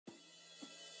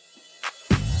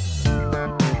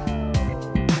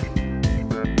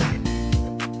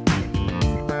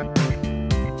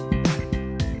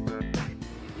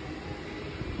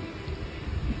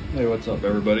Hey, what's up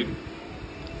everybody?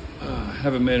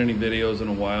 Haven't made any videos in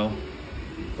a while,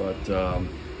 but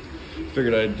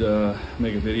figured I'd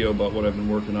make a video about what I've been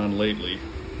working on lately.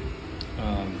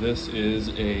 This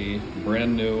is a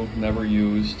brand new, never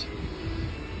used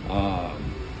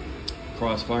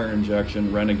crossfire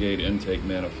injection Renegade intake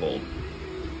manifold.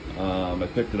 I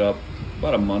picked it up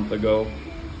about a month ago.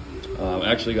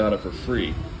 Actually got it for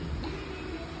free,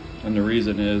 and the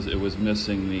reason is it was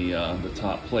missing the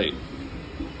top plate.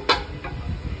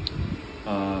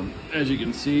 As you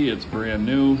can see, it's brand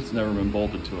new. It's never been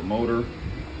bolted to a motor.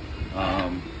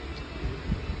 I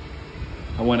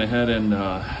went ahead and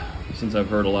since I've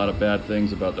heard a lot of bad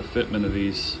things about the fitment of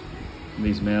these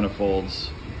manifolds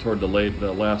toward the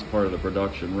last part of the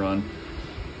production run,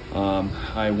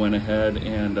 I went ahead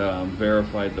and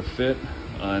verified the fit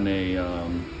on a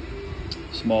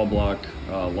small block,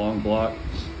 long block.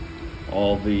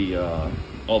 All the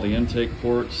intake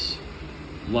ports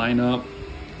line up.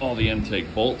 All the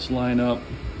intake bolts line up.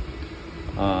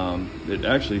 It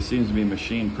actually seems to be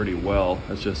machined pretty well.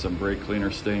 It's just some brake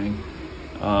cleaner staining.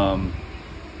 I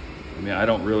mean, I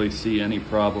don't really see any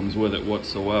problems with it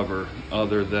whatsoever,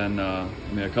 other than I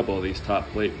mean, a couple of these top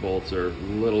plate bolts are a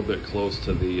little bit close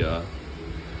to the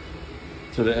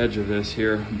edge of this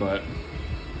here, but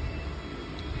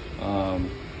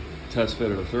test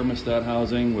fitted a thermostat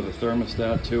housing with a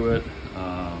thermostat to it.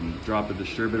 Dropped the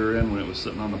distributor in when it was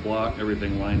sitting on the block.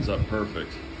 Everything lines up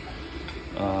perfect.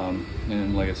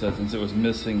 And like I said, since it was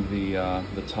missing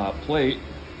the top plate,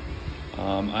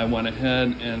 I went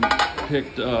ahead and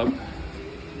picked up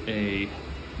a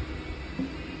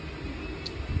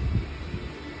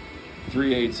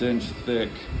 3/8 inch thick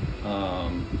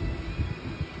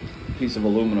piece of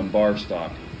aluminum bar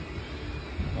stock.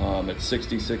 It's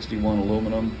 6061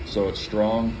 aluminum, so it's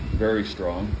strong, very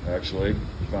strong actually.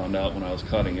 Found out when I was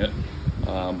cutting it,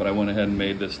 but I went ahead and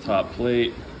made this top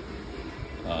plate,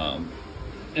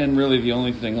 and really the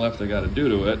only thing left I got to do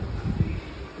to it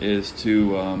is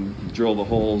to drill the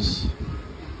holes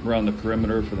around the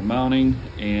perimeter for the mounting,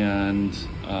 and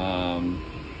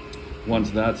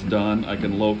once that's done, I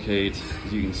can locate,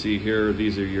 as you can see here,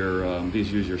 these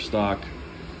use your stock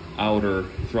outer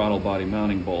throttle body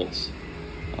mounting bolts.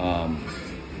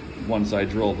 Once I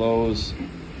drill those,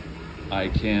 I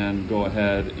can go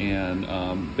ahead and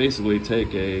basically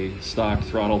take a stock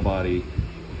throttle body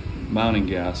mounting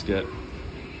gasket,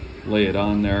 lay it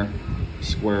on there,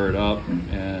 square it up,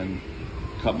 and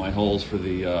cut my holes for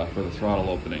the throttle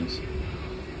openings.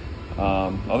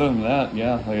 Other than that,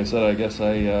 yeah, like I said, I guess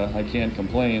I can't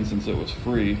complain since it was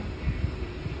free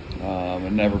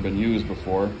and never been used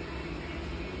before.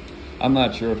 I'm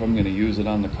not sure if I'm going to use it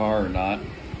on the car or not.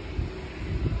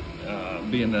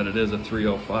 Being that it is a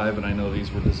 305 and I know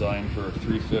these were designed for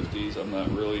 350s, I'm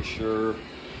not really sure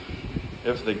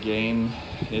if the gain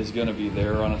is going to be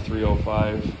there on a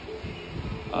 305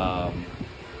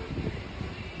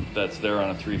 that's there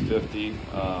on a 350.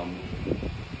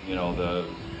 You know, the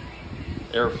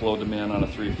airflow demand on a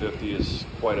 350 is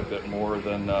quite a bit more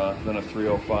than a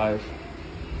 305,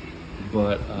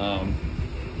 but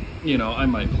you know, I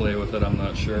might play with it, I'm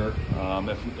not sure.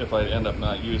 If I end up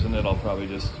not using it, I'll probably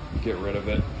just get rid of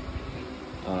it,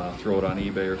 throw it on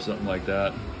eBay or something like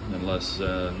that, unless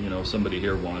you know, somebody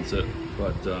here wants it.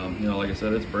 But you know, like I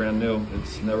said, it's brand new,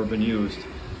 it's never been used,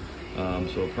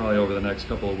 so probably over the next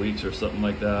couple of weeks or something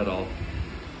like that, I'll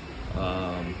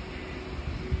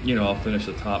you know, I'll finish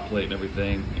the top plate and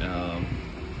everything,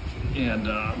 and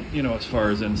you know, as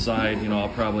far as inside, you know, I'll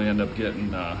probably end up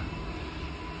getting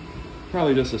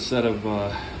probably just a set of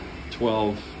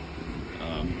 12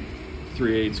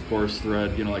 3/8 coarse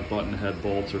thread, you know, like button head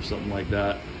bolts or something like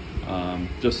that,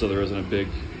 just so there isn't a big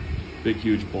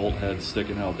huge bolt head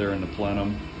sticking out there in the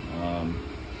plenum.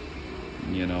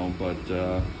 You know, but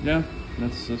yeah,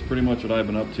 that's pretty much what I've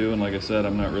been up to, and like I said,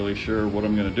 I'm not really sure what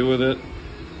I'm going to do with it.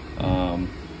 I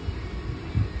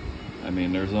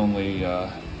mean, there's only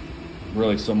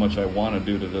really so much I want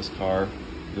to do to this car,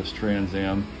 this Trans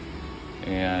Am,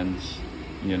 and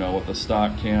you know, with the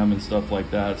stock cam and stuff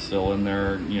like that still in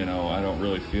there, you know, I don't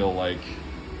really feel like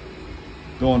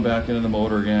going back into the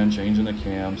motor again, changing the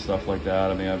cam, stuff like that.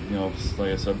 I mean, I've, you know,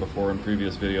 like I said before in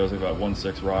previous videos, I've got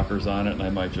 1.6 rockers on it, and I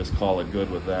might just call it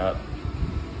good with that.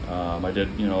 I did,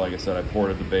 you know, like I said, I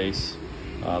ported the base.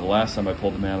 The last time I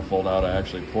pulled the manifold out, I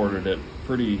actually ported it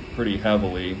pretty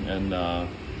heavily, and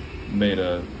made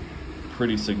a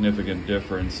pretty significant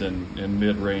difference in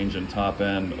mid-range and top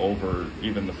end over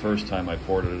even the first time I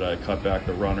ported it. I cut back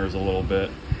the runners a little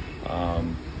bit. I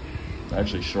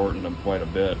actually shortened them quite a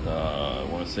bit. I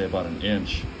want to say about an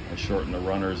inch. I shortened the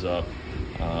runners up.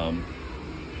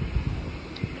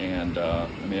 and I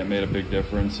mean, it made a big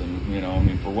difference. And you know, I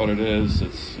mean, for what it is,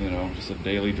 it's, you know, just a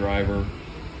daily driver.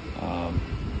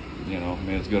 You know, I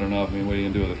mean, it's good enough. I mean, what are you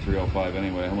gonna do with a 305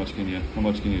 anyway? How much can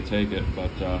you take it?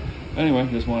 But anyway,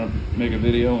 just want to make a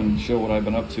video and show what I've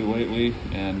been up to lately.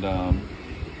 And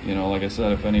you know, like I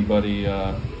said, if anybody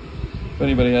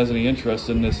has any interest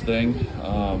in this thing,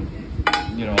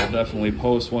 you know, I'll definitely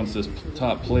post once this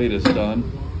top plate is done.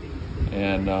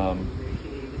 And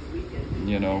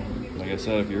you know, like I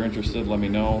said, if you're interested, let me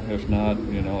know. If not,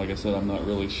 you know, like I said, I'm not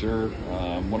really sure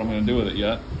what I'm going to do with it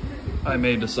yet. I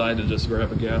may decide to just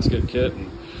grab a gasket kit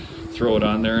and throw it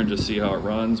on there and just see how it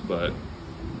runs, but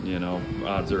you know,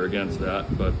 odds are against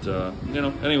that. But you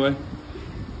know, anyway,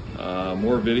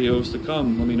 more videos to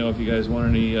come. Let me know if you guys want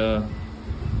any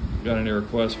got any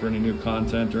requests for any new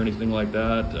content or anything like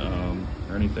that,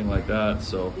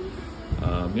 So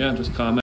yeah, just comment.